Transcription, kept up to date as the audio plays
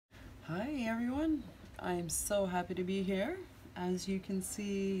Hi everyone, I'm so happy to be here. As you can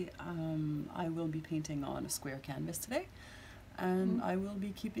see, I will be painting on a square canvas today, and I will be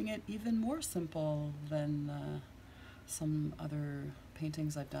keeping it even more simple than some other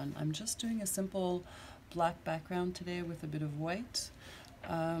paintings I've done. I'm just doing a simple black background today with a bit of white,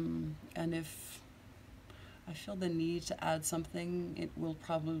 and if I feel the need to add something, it will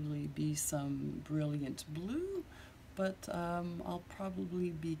probably be some brilliant blue, but I'll probably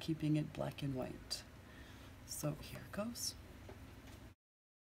be keeping it black and white. So here it goes.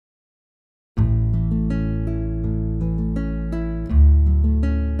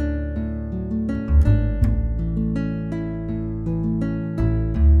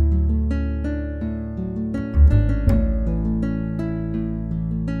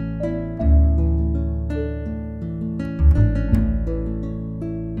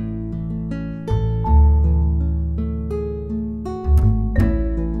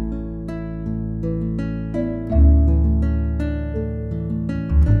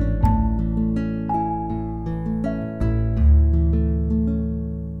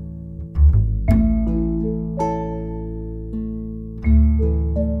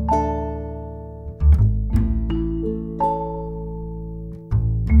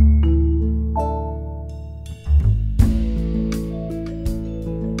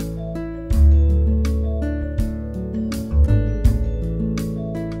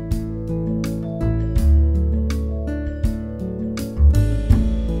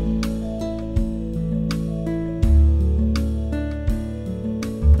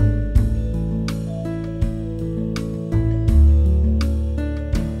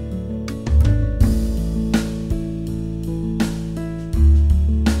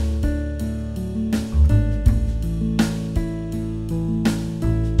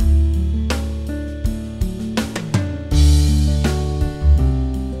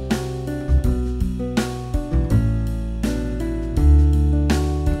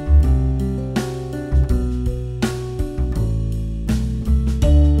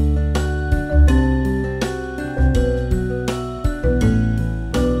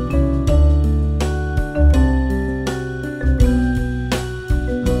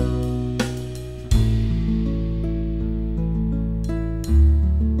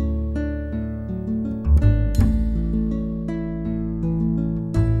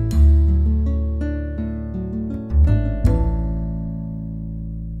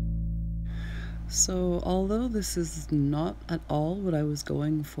 So although this is not at all what I was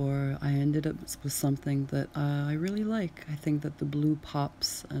going for, I ended up with something that I really like. I think that the blue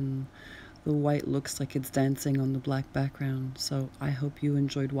pops and the white looks like it's dancing on the black background. So I hope you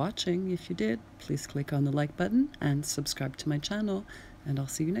enjoyed watching. If you did, please click on the like button and subscribe to my channel, and I'll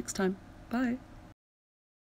see you next time. Bye!